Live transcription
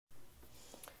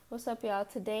What's up, y'all?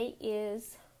 Today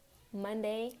is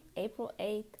Monday, April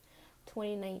 8th,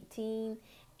 2019,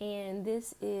 and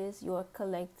this is your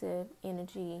collective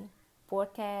energy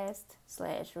forecast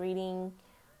 / reading,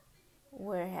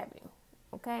 where have you,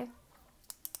 okay?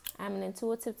 I'm an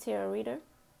intuitive tarot reader.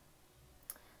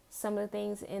 Some of the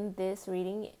things in this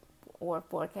reading or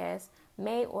forecast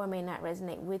may or may not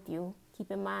resonate with you.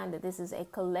 Keep in mind that this is a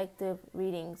collective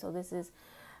reading, so this is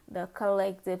the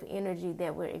collective energy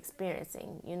that we're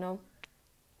experiencing,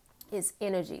 It's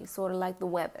energy, sort of like the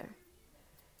weather.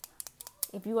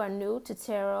 If you are new to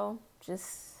tarot,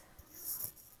 just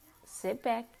sit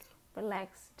back,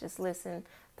 relax, just listen,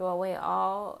 throw away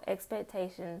all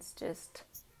expectations, just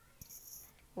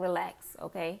relax,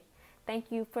 okay?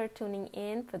 Thank you for tuning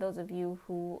in. For those of you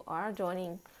who are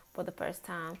joining for the first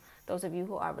time, those of you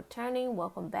who are returning,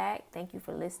 welcome back. Thank you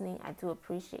for listening. I do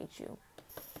appreciate you.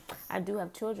 I do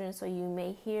have children, so you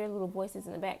may hear little voices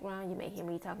in the background. You may hear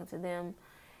me talking to them.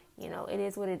 It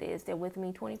is what it is. They're with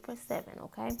me 24/7,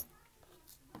 okay?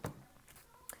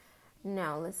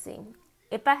 Now, let's see.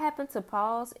 If I happen to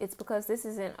pause, it's because this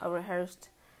isn't a rehearsed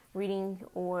reading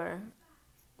or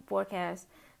forecast.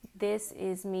 This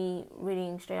is me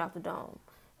reading straight off the dome.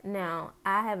 Now,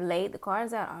 I have laid the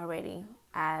cards out already.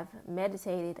 I've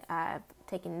meditated. I've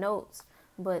taken notes.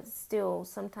 But still,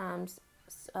 sometimes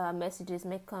messages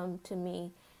may come to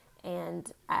me,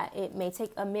 and it may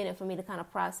take a minute for me to kind of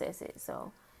process it.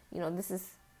 So, this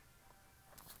is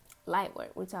light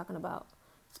work. We're talking about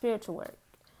spiritual work.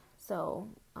 So,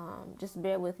 just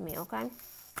bear with me, okay?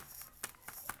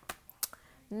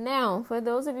 Now, for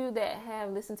those of you that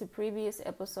have listened to previous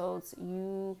episodes,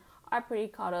 you are pretty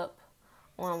caught up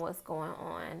on what's going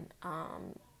on.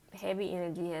 Heavy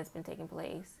energy has been taking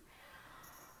place.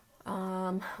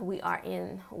 We are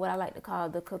in what I like to call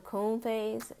the cocoon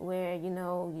phase, where,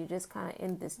 you're just kind of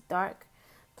in this dark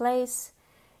place,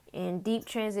 in deep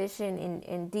transition,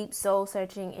 in deep soul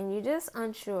searching, and you're just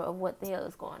unsure of what the hell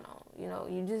is going on.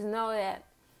 You just know that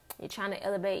you're trying to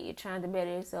elevate, you're trying to better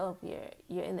yourself,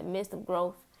 you're in the midst of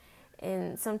growth,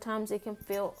 and sometimes it can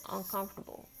feel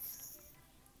uncomfortable.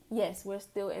 Yes, we're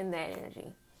still in that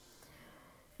energy.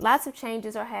 Lots of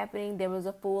changes are happening. There was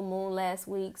a full moon last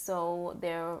week, so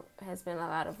there has been a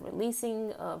lot of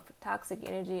releasing of toxic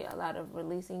energy, a lot of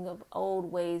releasing of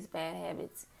old ways, bad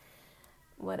habits,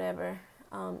 whatever.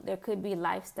 There could be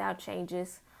lifestyle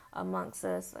changes amongst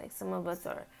us. Like some of us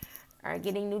are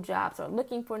getting new jobs or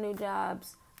looking for new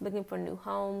jobs, looking for new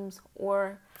homes,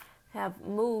 or have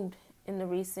moved in the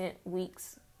recent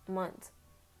weeks, months.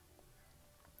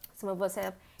 Some of us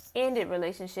have ended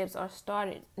relationships or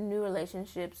started new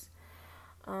relationships.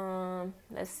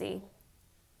 Let's see.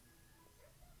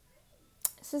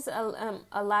 It's just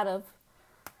a lot of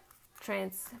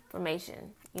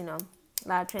transformation, a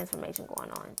lot of transformation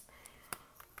going on.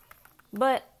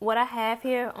 But what I have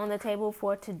here on the table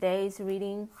for today's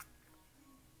reading,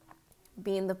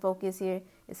 being the focus here,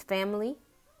 is family,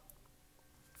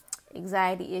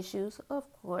 anxiety issues,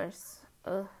 of course,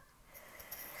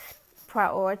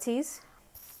 priorities,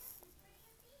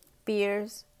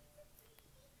 fears,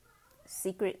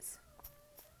 secrets,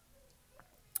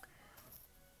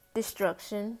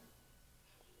 destruction,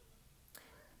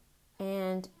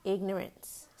 and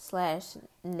ignorance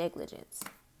 / negligence.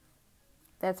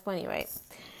 That's funny, right?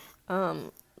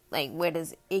 Like, where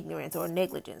does ignorance or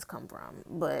negligence come from?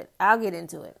 But I'll get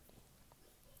into it.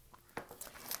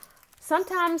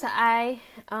 Sometimes I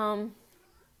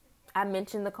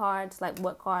mention the cards, like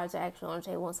what cards are actually on the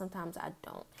table, and sometimes I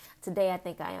don't. Today, I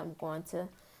think I am going to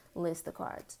list the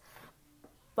cards.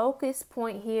 Focus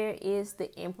point here is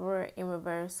the Emperor in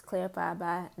reverse, clarified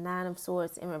by Nine of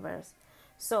Swords in reverse.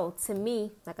 So, to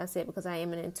me, like I said, because I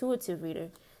am an intuitive reader,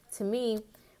 to me,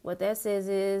 what that says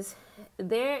is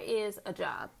there is a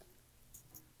job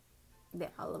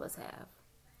that all of us have.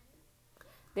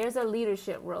 There's a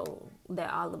leadership role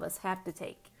that all of us have to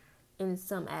take in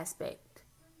some aspect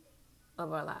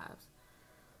of our lives.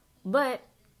 But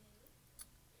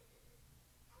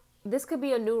this could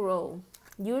be a new role.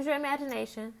 Use your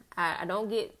imagination. I don't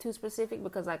get too specific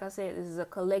because, like I said, this is a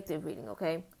collective reading,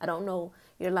 okay? I don't know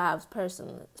your lives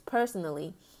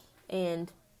personally.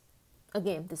 And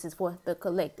again, this is for the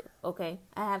collective, okay?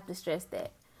 I have to stress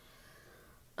that.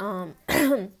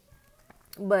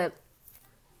 But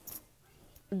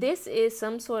this is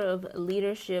some sort of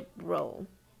leadership role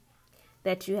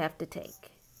that you have to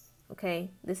take,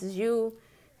 okay? This is you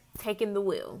taking the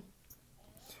wheel.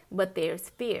 But there's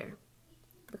fear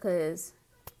because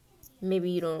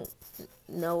maybe you don't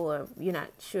know or you're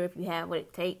not sure if you have what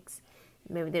it takes.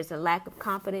 Maybe there's a lack of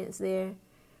confidence there.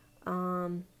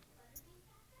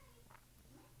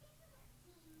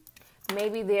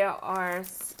 maybe there are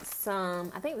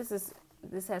some, I think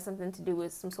this has something to do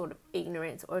with some sort of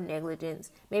ignorance or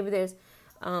negligence. Maybe there's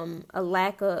a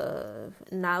lack of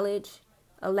knowledge,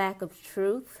 a lack of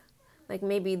truth. Like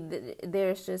maybe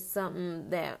there's just something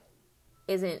that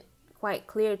isn't quite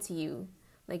clear to you.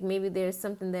 Like maybe there's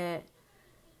something that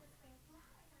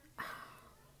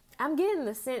I'm getting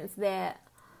the sense that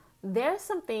there's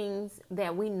some things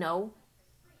that we know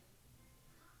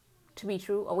to be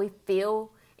true, or we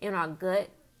feel in our gut.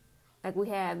 Like we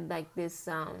have like this,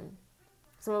 some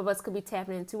of us could be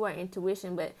tapping into our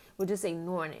intuition, but we're just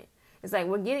ignoring it. It's like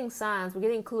we're getting signs, we're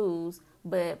getting clues,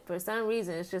 but for some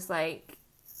reason it's just like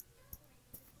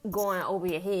going over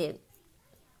your head,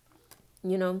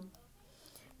 you know.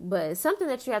 But it's something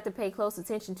that you have to pay close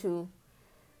attention to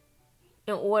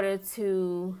in order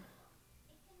to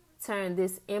turn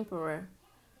this emperor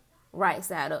right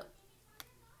side up.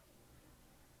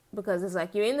 Because it's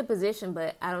like you're in the position,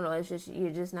 but I don't know, it's just you're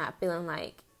just not feeling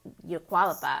like you're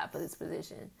qualified for this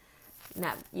position.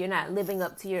 You're not living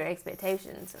up to your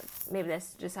expectations. Maybe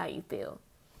that's just how you feel.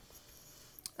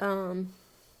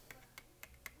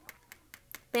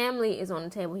 Family is on the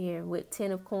table here with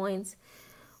 10 of coins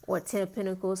or 10 of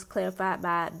pentacles, clarified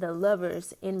by the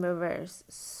Lovers in reverse.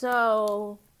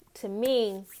 So to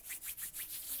me,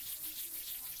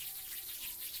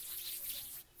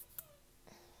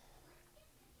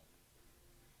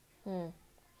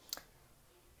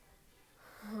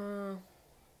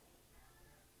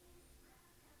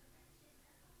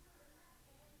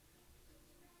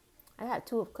 I got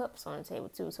 2 of cups on the table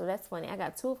too, so that's funny. I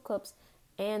got 2 of cups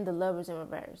and the Lovers in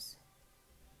reverse.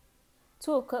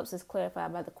 2 of cups is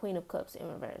clarified by the Queen of Cups in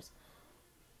reverse.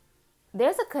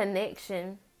 There's a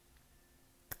connection.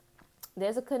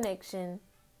 This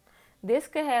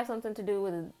could have something to do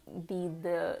with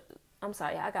the I'm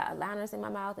sorry, I got aligners in my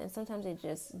mouth and sometimes it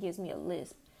just gives me a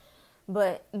lisp.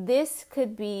 But this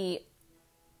could be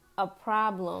a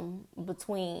problem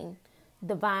between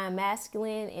divine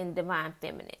masculine and divine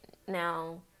feminine.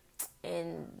 Now,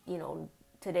 in,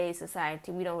 today's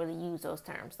society, we don't really use those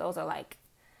terms. Those are like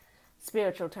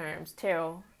spiritual terms,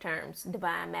 tarot terms,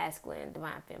 divine masculine,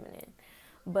 divine feminine.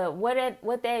 But what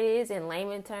that is in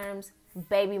layman terms,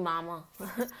 baby mama,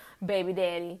 baby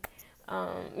daddy,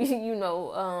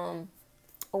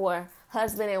 or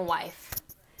husband and wife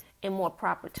in more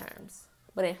proper terms.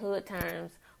 But in hood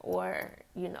terms, or,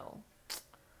 in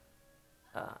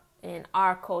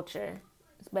our culture,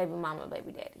 it's baby mama,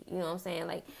 baby daddy. You know what I'm saying?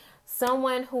 Like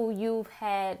someone who you've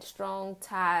had strong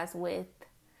ties with,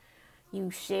 you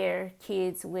share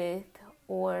kids with,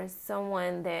 or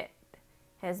someone that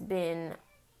has been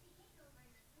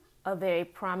a very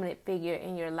prominent figure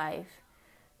in your life,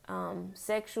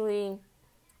 sexually,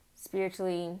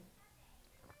 spiritually,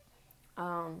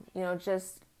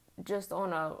 just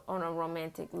on a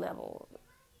romantic level.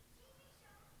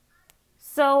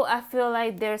 So I feel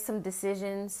like there's some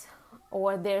decisions,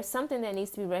 or there's something that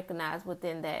needs to be recognized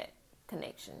within that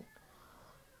connection.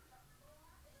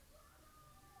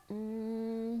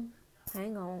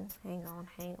 Hang on.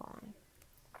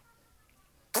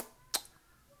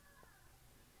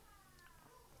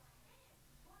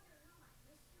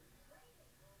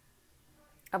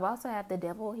 I also have the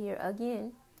Devil here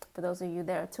again. For those of you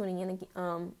that are tuning in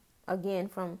again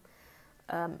from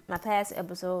my past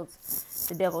episodes,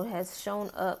 the Devil has shown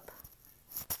up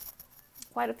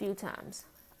quite a few times.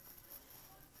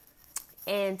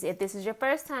 And if this is your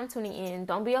first time tuning in,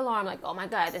 don't be alarmed like, oh my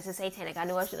God, this is satanic. I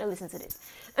knew I shouldn't have listened to this.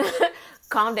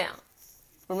 Calm down.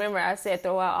 Remember, I said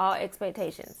throw out all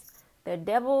expectations. The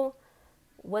Devil,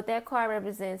 what that card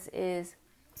represents is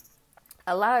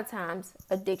a lot of times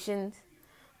addictions,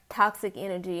 toxic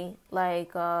energy,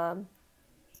 like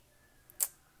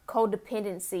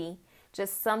codependency,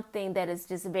 just something that is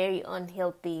just very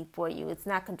unhealthy for you. It's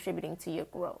not contributing to your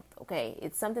growth, okay?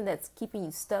 It's something that's keeping you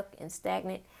stuck and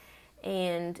stagnant,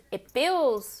 and it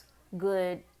feels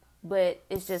good, but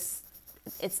it's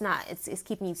not. It's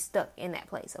keeping you stuck in that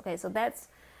place, okay? So that's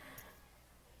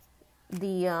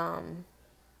the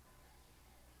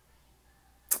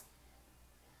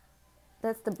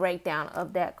breakdown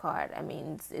of that card. I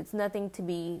mean, it's nothing to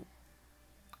be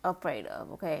afraid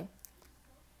of, okay?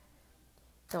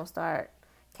 Don't start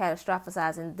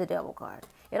catastrophizing the Devil card.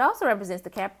 It also represents the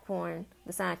Capricorn,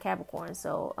 the sign Capricorn.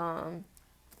 So,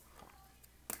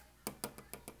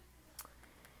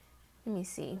 let me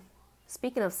see.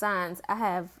 Speaking of signs, I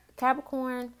have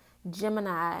Capricorn,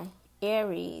 Gemini,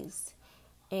 Aries,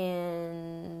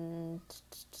 and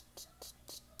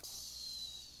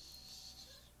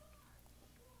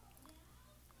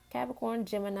Capricorn,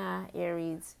 Gemini,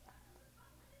 Aries,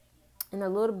 and a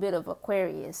little bit of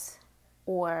Aquarius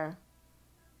or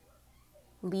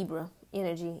Libra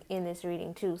energy in this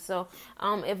reading too. So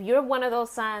if you're one of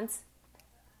those signs,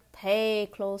 pay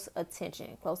close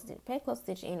attention. Pay close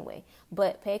attention anyway,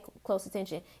 but pay close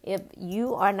attention. If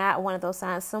you are not one of those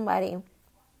signs, somebody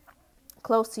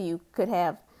close to you could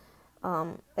have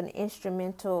an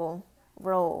instrumental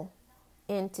role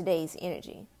in today's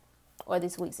energy or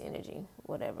this week's energy,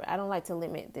 whatever. I don't like to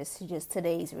limit this to just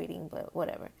today's reading, but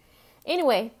whatever.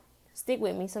 Anyway, stick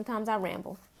with me. Sometimes I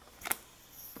ramble.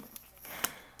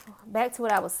 Back to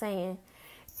what I was saying.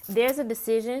 There's a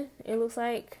decision. It looks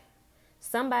like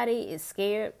somebody is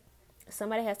scared.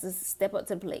 Somebody has to step up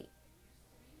to the plate.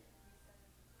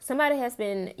 Somebody has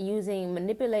been using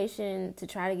manipulation to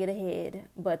try to get ahead,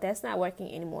 but that's not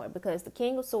working anymore because the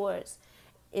King of Swords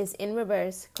is in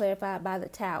reverse, clarified by the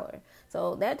Tower.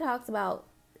 So that talks about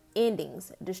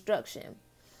endings, destruction.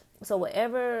 So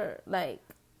whatever, like,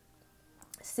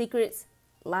 secrets,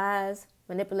 lies,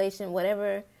 manipulation,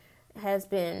 whatever has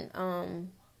been,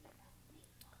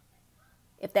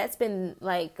 if that's been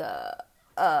like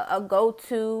a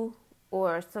go-to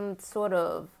or some sort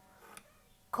of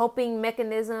coping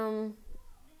mechanism,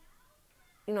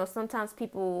 sometimes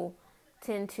people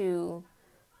tend to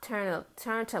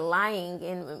turn to lying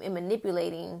and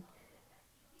manipulating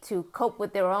to cope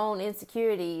with their own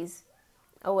insecurities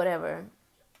or whatever.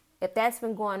 If that's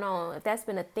been going on, if that's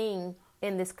been a thing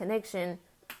in this connection,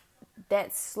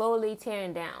 that's slowly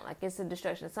tearing down. Like, it's a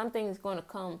destruction. Something's going to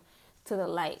come to the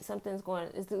light. There's going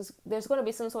to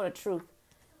be some sort of truth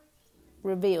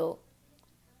revealed.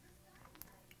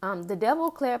 The Devil,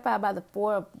 clarified by the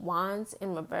Four of Wands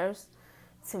in reverse,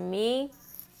 to me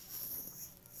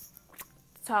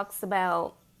talks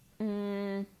about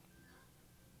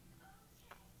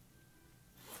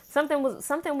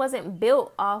something wasn't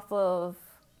built off of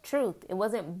truth. It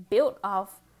wasn't built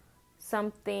off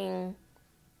something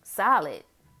solid,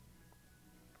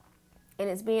 and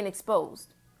it's being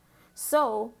exposed.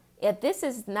 So if this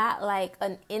is not like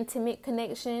an intimate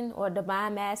connection or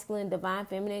divine masculine, divine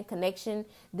feminine connection,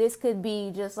 this could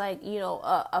be just like,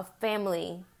 a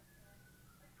family,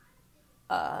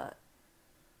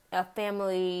 a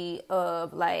family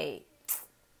of like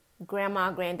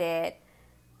grandma, granddad,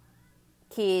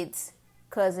 kids,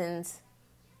 cousins,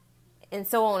 and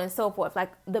so on and so forth.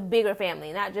 Like the bigger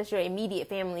family, not just your immediate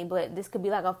family, but this could be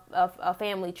like a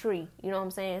family tree. You know what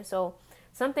I'm saying? So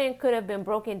something could have been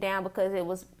broken down because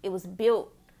it was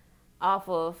built off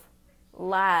of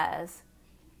lies,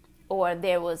 or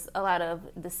there was a lot of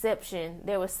deception.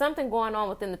 There was something going on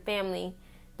within the family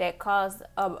that caused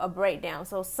a breakdown.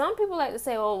 So some people like to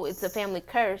say, oh, it's a family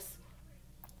curse,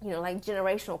 like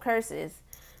generational curses.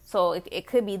 So it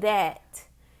could be that.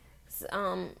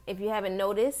 If you haven't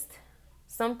noticed,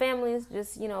 some families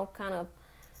just, kind of,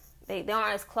 they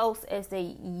aren't as close as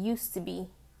they used to be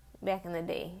back in the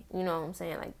day. You know what I'm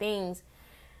saying? Like, things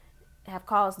have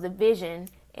caused division,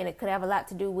 and it could have a lot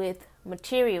to do with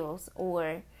materials,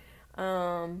 or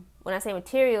when I say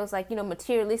materials, like,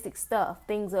 materialistic stuff,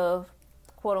 things of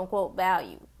quote unquote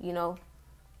value.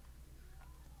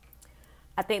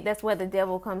 I think that's where the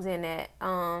Devil comes in at,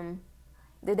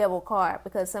 the Devil card,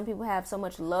 because some people have so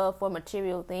much love for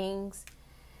material things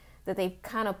that they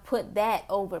kind of put that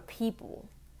over people.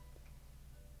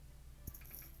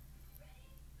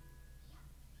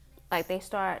 Like, they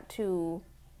start to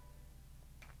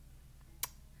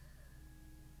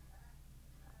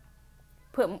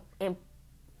put in,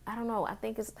 I don't know, I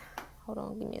think it's, hold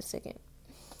on, give me a second.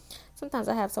 Sometimes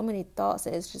I have so many thoughts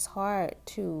that it's just hard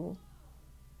to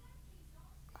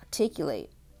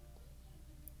articulate.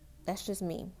 That's just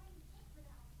me.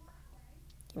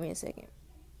 Give me a second.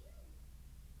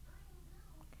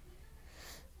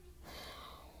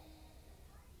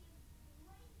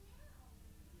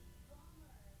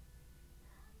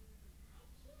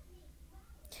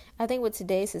 I think with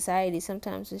today's society,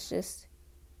 sometimes it's just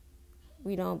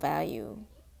we don't value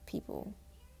people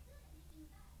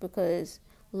because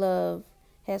love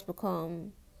has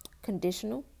become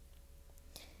conditional.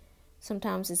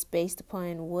 Sometimes it's based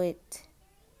upon what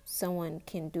someone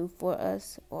can do for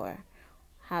us or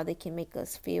how they can make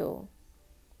us feel,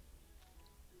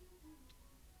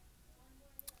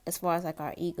 as far as like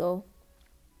our ego.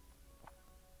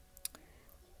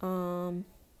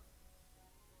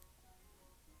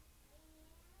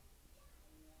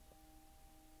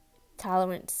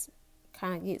 Tolerance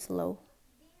kind of gets low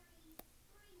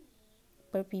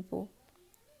for people.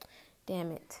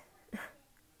 Damn it.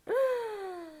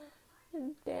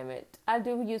 Damn it. I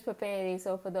do use profanity,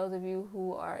 so for those of you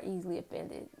who are easily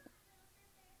offended,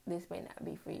 this may not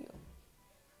be for you.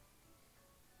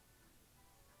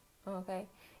 Okay.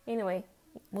 Anyway,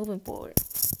 moving forward.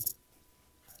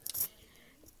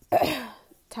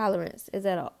 tolerance is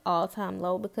at an all-time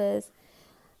low because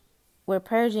we're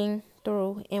purging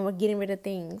through and we're getting rid of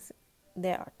things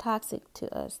that are toxic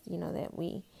to us,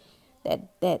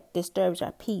 that disturbs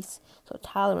our peace. So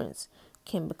tolerance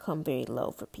can become very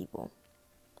low for people.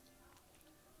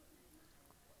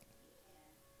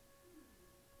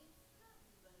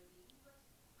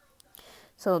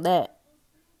 So that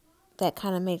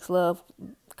kind of makes love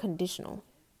conditional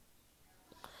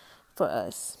for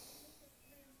us.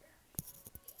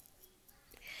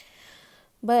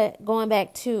 But going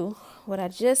back to what I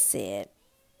just said,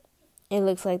 it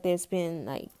looks like there's been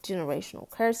like generational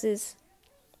curses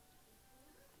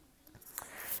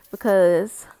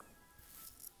because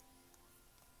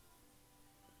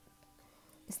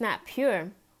it's not pure.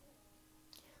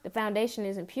 The foundation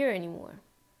isn't pure anymore.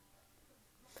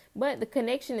 But the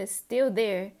connection is still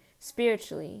there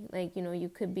spiritually. Like,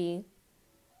 you could be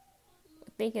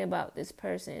thinking about this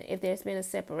person. If there's been a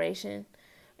separation,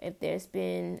 if there's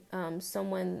been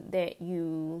someone that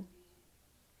you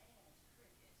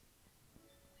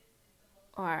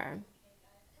are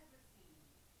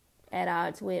at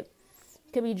odds with,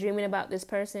 you could be dreaming about this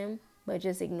person, but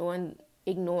just ignoring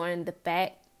the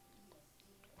fact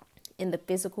in the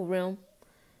physical realm.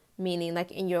 Meaning,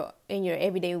 like in your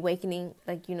everyday awakening,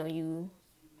 like, you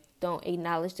don't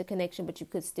acknowledge the connection, but you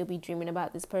could still be dreaming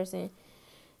about this person,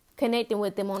 connecting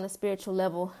with them on a spiritual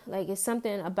level. Like, it's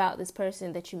something about this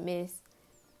person that you miss.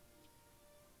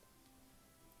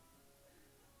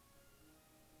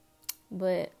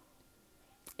 But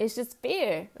it's just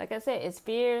fear. Like I said, it's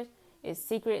fear, it's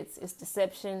secrets, it's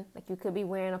deception. Like, you could be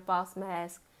wearing a false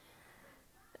mask,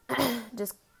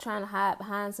 just trying to hide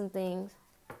behind some things.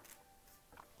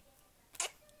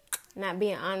 Not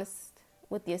being honest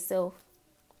with yourself.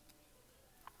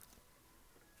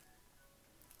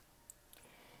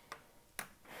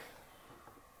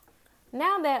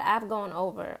 Now that I've gone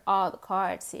over all the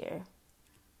cards here,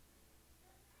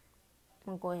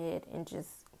 I'm going to go ahead and just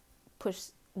push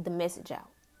the message out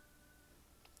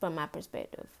from my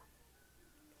perspective.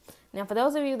 Now, for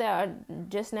those of you that are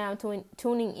just now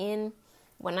tuning in,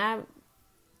 when I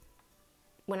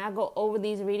go over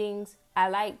these readings, I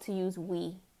like to use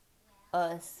we,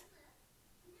 us,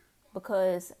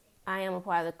 because I am a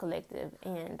part of the collective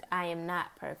and I am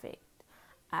not perfect.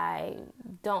 I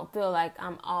don't feel like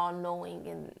I'm all knowing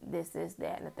and this,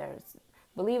 that, and the third.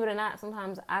 Believe it or not,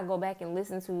 sometimes I go back and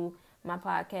listen to my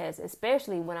podcast,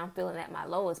 especially when I'm feeling at my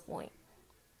lowest point.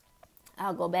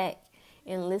 I'll go back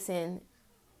and listen,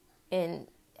 and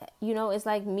it's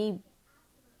like me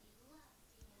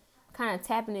kind of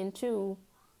tapping into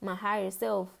my higher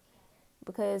self.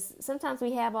 Because sometimes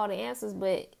we have all the answers,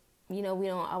 but, we don't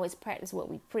always practice what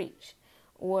we preach.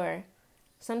 Or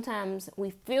sometimes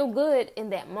we feel good in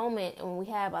that moment and we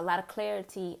have a lot of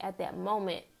clarity at that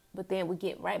moment, but then we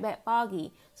get right back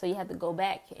foggy. So you have to go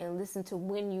back and listen to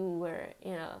when you were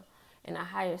in a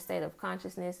higher state of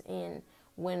consciousness and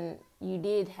when you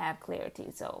did have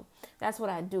clarity. So that's what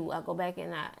I do. I go back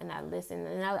and I listen.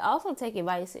 And I also take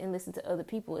advice and listen to other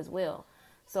people as well.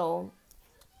 So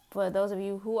for those of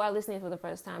you who are listening for the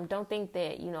first time, don't think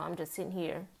that, I'm just sitting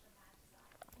here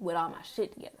with all my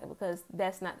shit together, because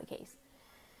that's not the case.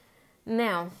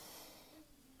 Now,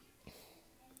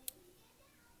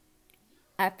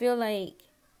 I feel like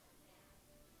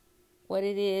what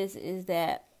it is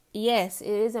that, yes, it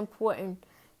is important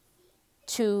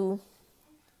to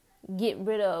get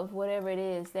rid of whatever it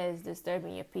is that is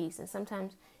disturbing your peace. And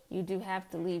sometimes you do have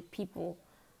to leave people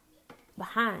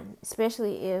behind,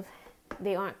 especially if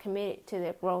they aren't committed to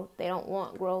their growth. They don't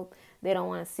want growth. They don't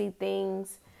want to see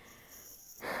things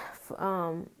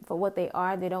for what they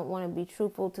are. They don't want to be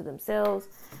truthful to themselves.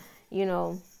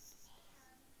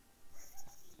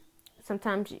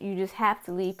 Sometimes you just have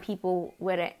to leave people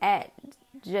where they're at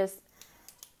just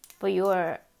for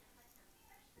your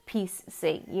peace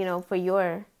sake, for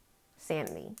your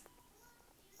sanity.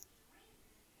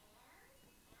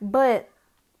 But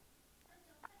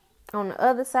on the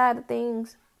other side of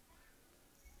things,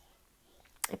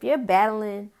 if you're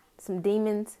battling some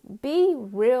demons, be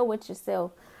real with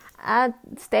yourself. I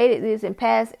stated this in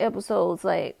past episodes,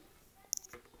 like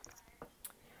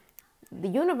the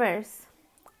universe,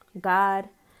 God,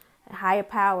 higher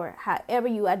power, however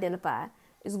you identify,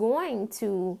 is going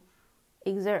to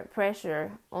exert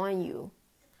pressure on you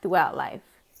throughout life.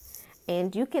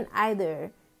 And you can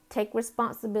either take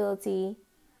responsibility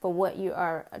for what you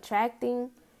are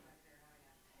attracting,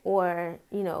 or,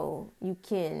 you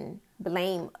can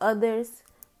blame others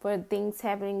for things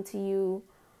happening to you.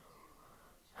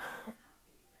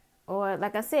 Or,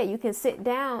 like I said, you can sit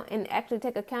down and actually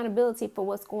take accountability for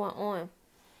what's going on.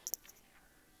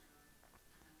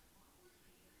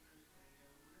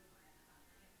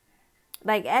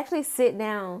 Like, actually sit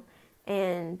down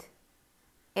and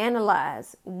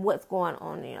analyze what's going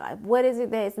on in your life. What is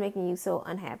it that is making you so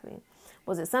unhappy?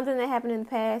 Was it something that happened in the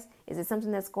past? Is it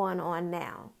something that's going on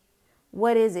now?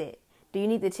 What is it? Do you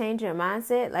need to change your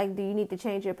mindset? Like, do you need to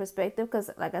change your perspective? Because,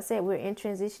 like I said, we're in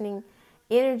transitioning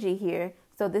energy here.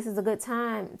 So this is a good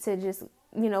time to just,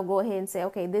 go ahead and say,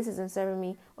 okay, this isn't serving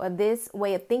me, or this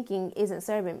way of thinking isn't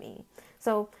serving me.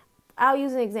 So I'll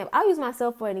use an example. I'll use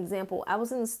myself for an example. I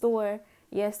was in the store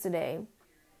yesterday,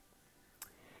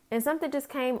 and something just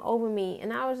came over me,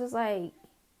 and I was just like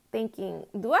thinking,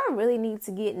 do I really need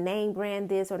to get name brand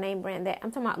this or name brand that?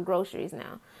 I'm talking about groceries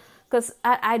now. Because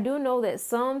I do know that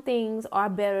some things are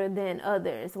better than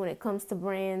others when it comes to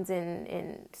brands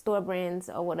and store brands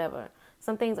or whatever.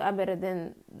 Some things are better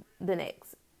than the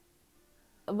next.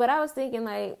 But I was thinking,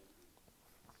 like,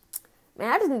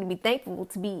 man, I just need to be thankful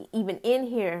to be even in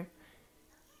here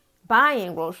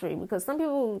buying grocery, because some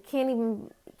people can't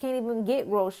even get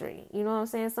grocery. You know what I'm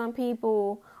saying? Some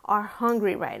people are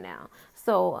hungry right now.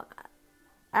 So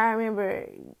I remember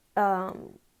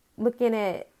looking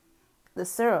at the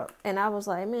syrup, and I was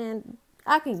like, man,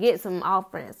 I can get some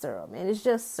off-brand syrup, man. It's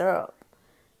just syrup.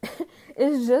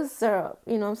 It's just syrup.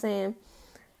 You know what I'm saying?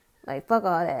 Like, fuck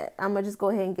all that. I'm gonna just go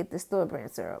ahead and get the store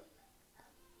brand syrup.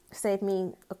 Save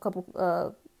me a couple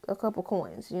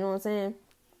coins. You know what I'm saying?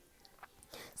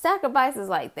 Sacrifices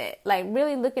like that. Like,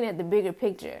 really looking at the bigger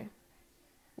picture.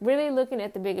 Really looking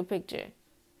at the bigger picture.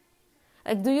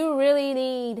 Like, do you really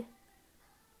need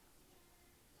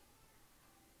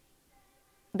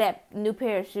that new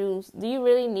pair of shoes? Do you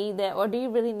really need that? Or do you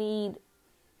really need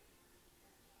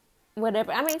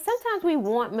whatever? I mean, sometimes we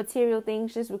want material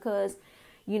things just because,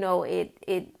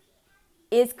 it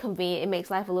is convenient. It makes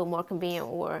life a little more convenient,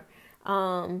 or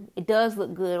it does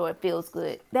look good, or it feels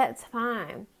good. That's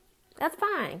fine. That's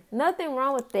fine. Nothing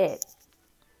wrong with that.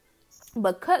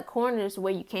 But cut corners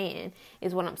where you can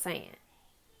is what I'm saying.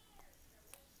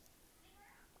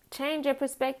 Change your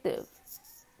perspective.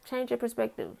 Change your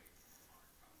perspective.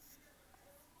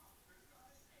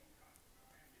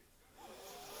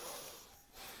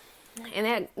 And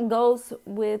that goes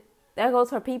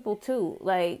for people too.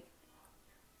 Like,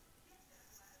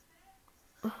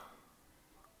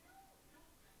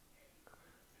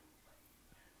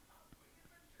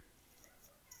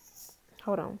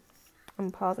 hold on.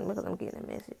 I'm pausing because I'm getting a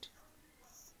message.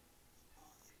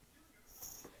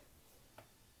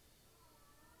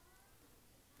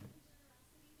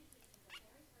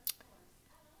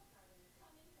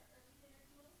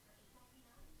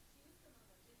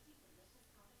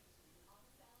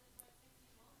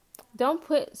 Don't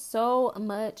put so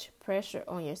much pressure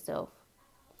on yourself.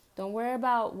 Don't worry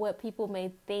about what people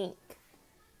may think.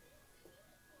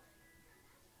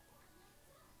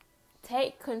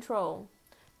 Take control.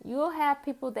 You'll have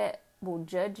people that will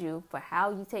judge you for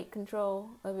how you take control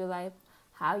of your life,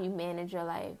 how you manage your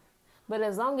life. But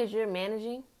as long as you're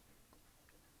managing,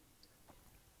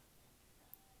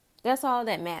 that's all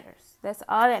that matters. That's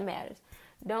all that matters.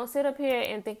 Don't sit up here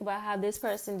and think about how this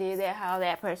person did that, how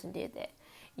that person did that.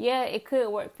 Yeah, it could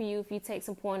work for you if you take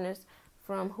some pointers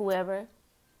from whoever.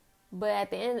 But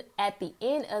at the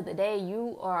end of the day,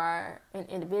 you are an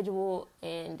individual,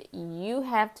 and you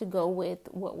have to go with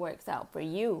what works out for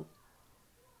you.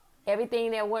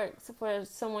 Everything that works for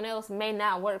someone else may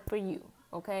not work for you,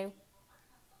 okay?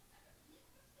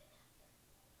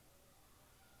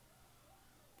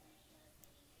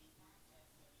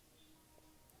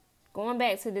 Going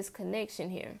back to this connection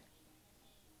here.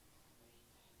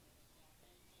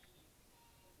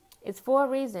 It's for a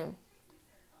reason.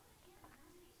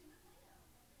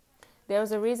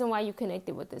 There's a reason why you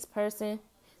connected with this person.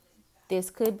 This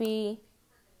could be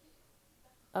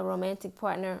a romantic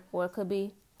partner, or it could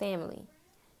be family.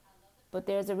 But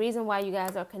there's a reason why you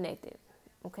guys are connected,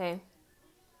 okay?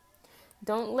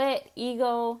 Don't let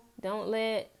ego, don't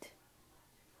let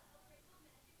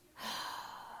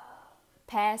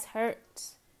past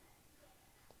hurts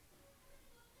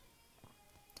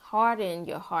harden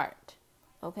your heart,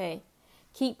 okay?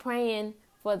 Keep praying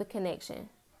for the connection.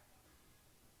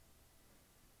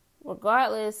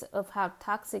 Regardless of how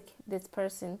toxic this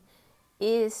person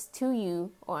is to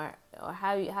you, or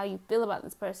how you feel about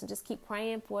this person, just keep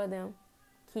praying for them.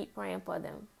 Keep praying for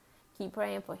them. Keep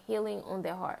praying for healing on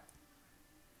their heart.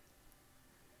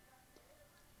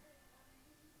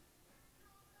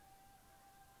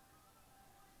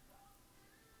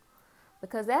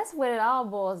 Because that's what it all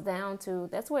boils down to.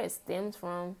 That's where it stems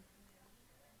from.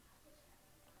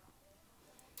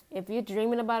 If you're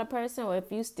dreaming about a person, or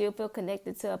if you still feel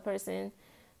connected to a person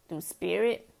through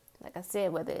spirit, like I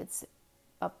said, whether it's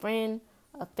a friend,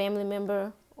 a family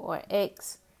member, or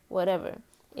ex, whatever.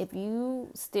 If you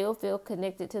still feel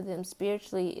connected to them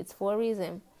spiritually, it's for a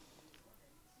reason.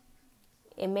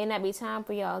 It may not be time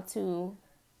for y'all to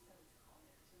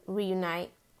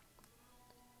reunite,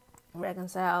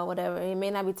 reconcile, whatever. It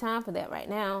may not be time for that right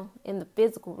now in the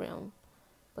physical realm,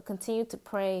 but continue to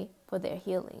pray for their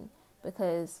healing,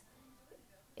 because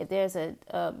if there's a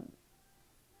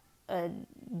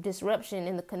disruption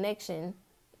in the connection,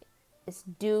 it's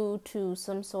due to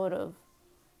some sort of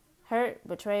hurt,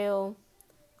 betrayal,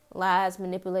 lies,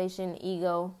 manipulation,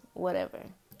 ego, whatever.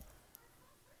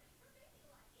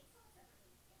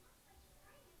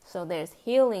 So there's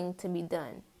healing to be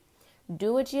done.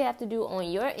 Do what you have to do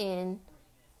on your end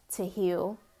to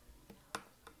heal.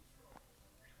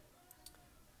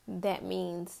 That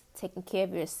means taking care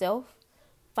of yourself,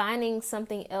 finding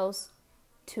something else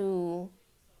to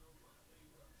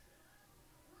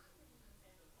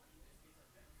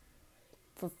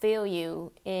fulfill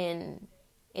you in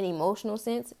an emotional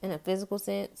sense, in a physical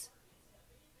sense,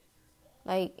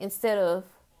 like instead of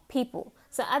people.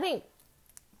 So I think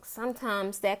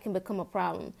sometimes that can become a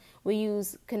problem. We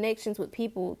use connections with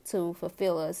people to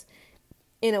fulfill us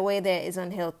in a way that is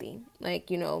unhealthy. Like,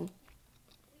 using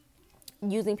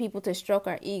people to stroke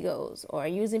our egos, or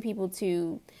using people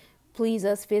to please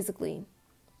us physically.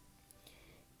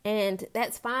 And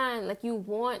that's fine. Like, you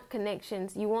want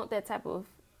connections. You want that type of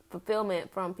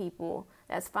fulfillment from people.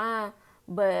 That's fine.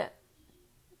 But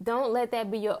don't let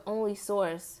that be your only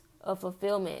source of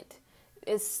fulfillment.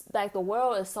 It's like the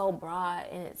world is so broad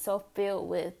and it's so filled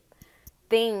with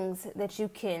things that you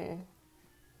can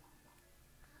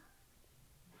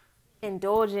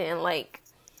indulge in, like,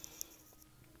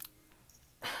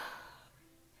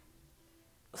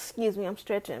 excuse me, I'm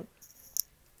stretching.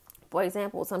 For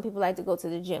example, some people like to go to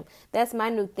the gym. That's my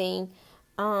new thing.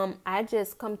 I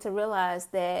just come to realize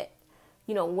that,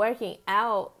 working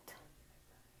out,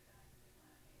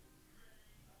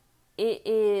 it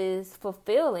is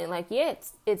fulfilling. Like, yeah,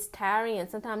 it's tiring and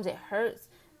sometimes it hurts,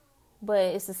 but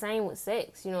it's the same with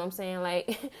sex. You know what I'm saying?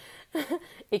 Like,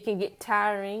 it can get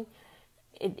tiring.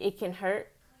 It can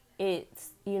hurt.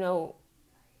 It's,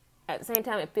 at the same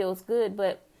time, it feels good.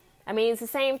 But, I mean, it's the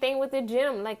same thing with the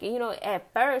gym. Like,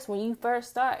 at first, when you first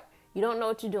start, you don't know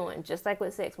what you're doing. Just like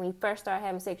with sex. When you first start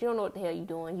having sex, you don't know what the hell you're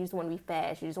doing. You just want to be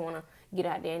fast. You just want to get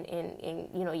out there and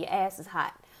your ass is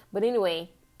hot. But anyway,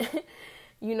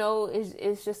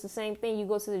 it's just the same thing. You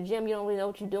go to the gym, you don't really know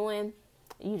what you're doing.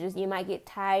 You might get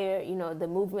tired. The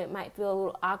movement might feel a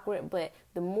little awkward. But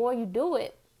the more you do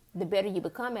it, the better you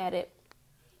become at it.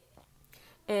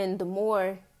 And the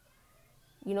more,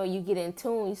 you get in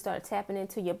tune, you start tapping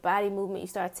into your body movement. You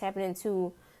start tapping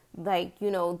into, like,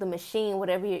 the machine,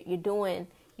 whatever you're doing.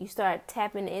 You start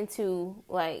tapping into,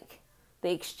 like,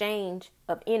 the exchange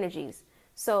of energies.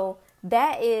 So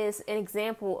that is an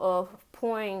example of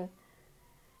pouring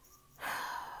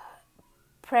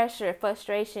pressure,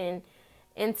 frustration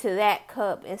into that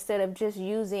cup instead of just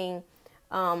using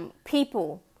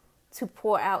people to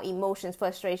pour out emotions,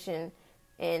 frustration,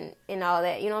 and all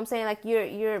that. You know what I'm saying? Like,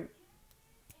 you're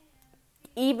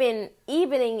evening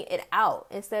it out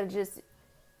instead of just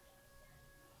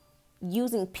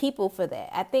using people for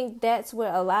that. I think that's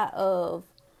where a lot of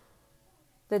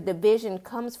the division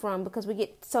comes from, because we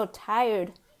get so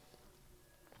tired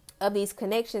of these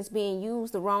connections being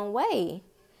used the wrong way.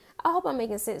 I hope I'm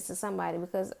making sense to somebody,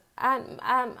 because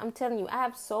I'm telling you, I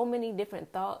have so many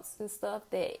different thoughts and stuff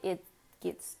that it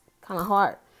gets kind of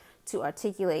hard to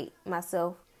articulate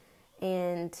myself,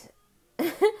 and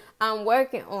I'm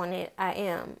working on it. I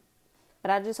am, but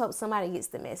I just hope somebody gets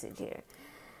the message here.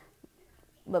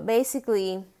 But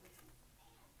basically,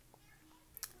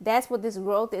 that's what this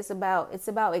growth is about. It's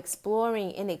about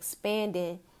exploring and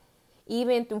expanding,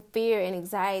 even through fear and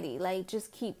anxiety. Like,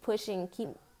 just keep pushing, keep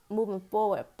moving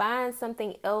forward. Find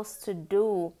something else to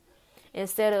do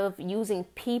instead of using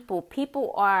people.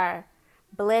 People are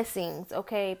blessings,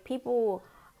 okay? People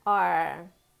are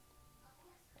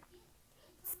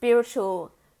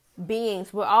spiritual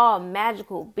beings. We're all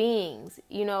magical beings,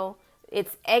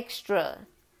 It's extra.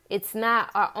 It's not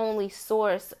our only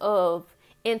source of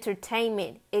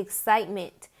entertainment,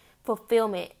 excitement,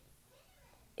 fulfillment.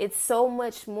 It's so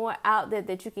much more out there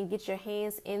that you can get your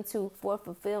hands into for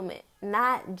fulfillment,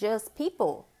 not just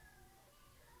people.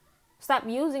 Stop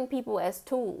using people as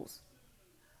tools.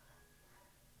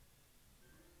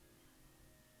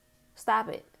 Stop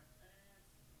it.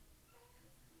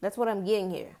 That's what I'm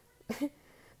getting here.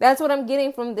 That's what I'm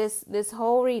getting from this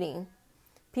whole reading.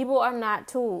 People are not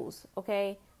tools,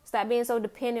 okay? Stop being so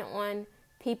dependent on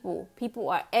people. People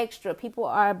are extra. People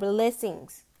are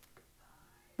blessings.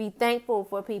 Be thankful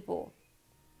for people.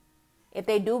 if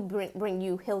they do bring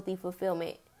you healthy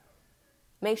fulfillment,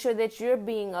 make sure that you're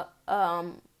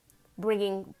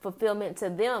bringing fulfillment to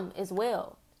them as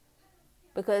well.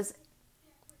 Because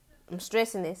I'm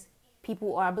stressing this,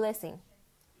 people are a blessing.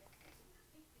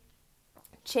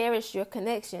 Cherish your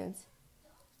connections.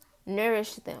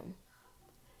 Nourish them.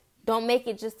 Don't make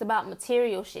it just about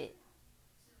material shit.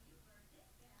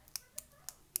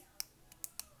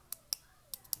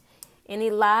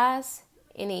 Any lies,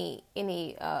 any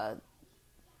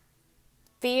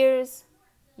fears,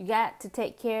 you got to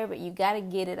take care of it. You got to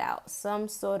get it out some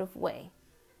sort of way.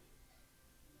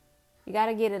 You got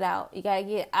to get it out. You got to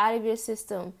get it out of your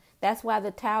system. That's why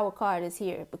the Tower card is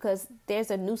here, because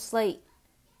there's a new slate.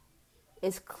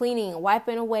 It's cleaning,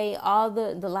 wiping away all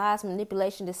the lies,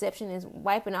 manipulation, deception. Is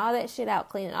wiping all that shit out,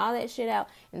 cleaning all that shit out,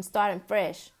 and starting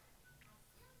fresh.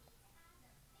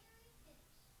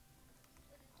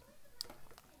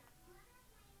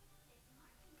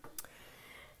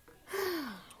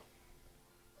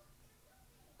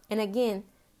 And again,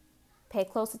 pay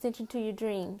close attention to your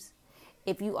dreams.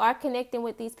 If you are connecting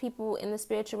with these people in the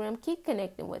spiritual realm, keep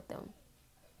connecting with them.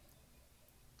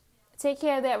 Take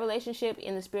care of that relationship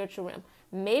in the spiritual realm.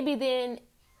 Maybe then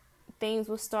things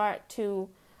will start to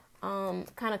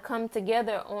kind of come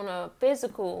together on the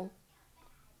physical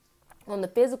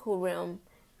realm,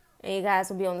 and you guys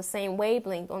will be on the same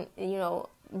wavelength,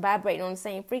 vibrating on the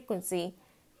same frequency,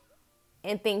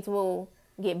 and things will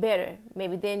get better.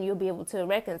 Maybe then you'll be able to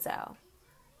reconcile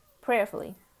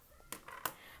prayerfully.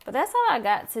 But that's all I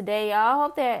got today, y'all. I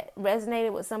hope that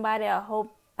resonated with somebody. I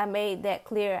hope I made that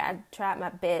clear. I tried my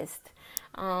best.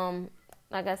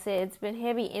 Like I said, it's been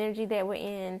heavy energy that we're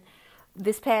in.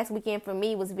 This past weekend for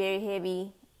me was very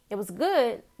heavy. It was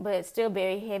good, but it's still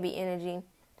very heavy energy.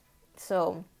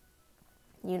 So,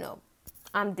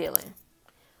 I'm dealing.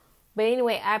 But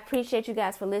anyway, I appreciate you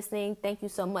guys for listening. Thank you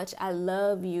so much. I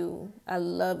love you. I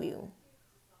love you.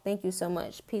 Thank you so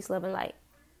much. Peace, love, and light.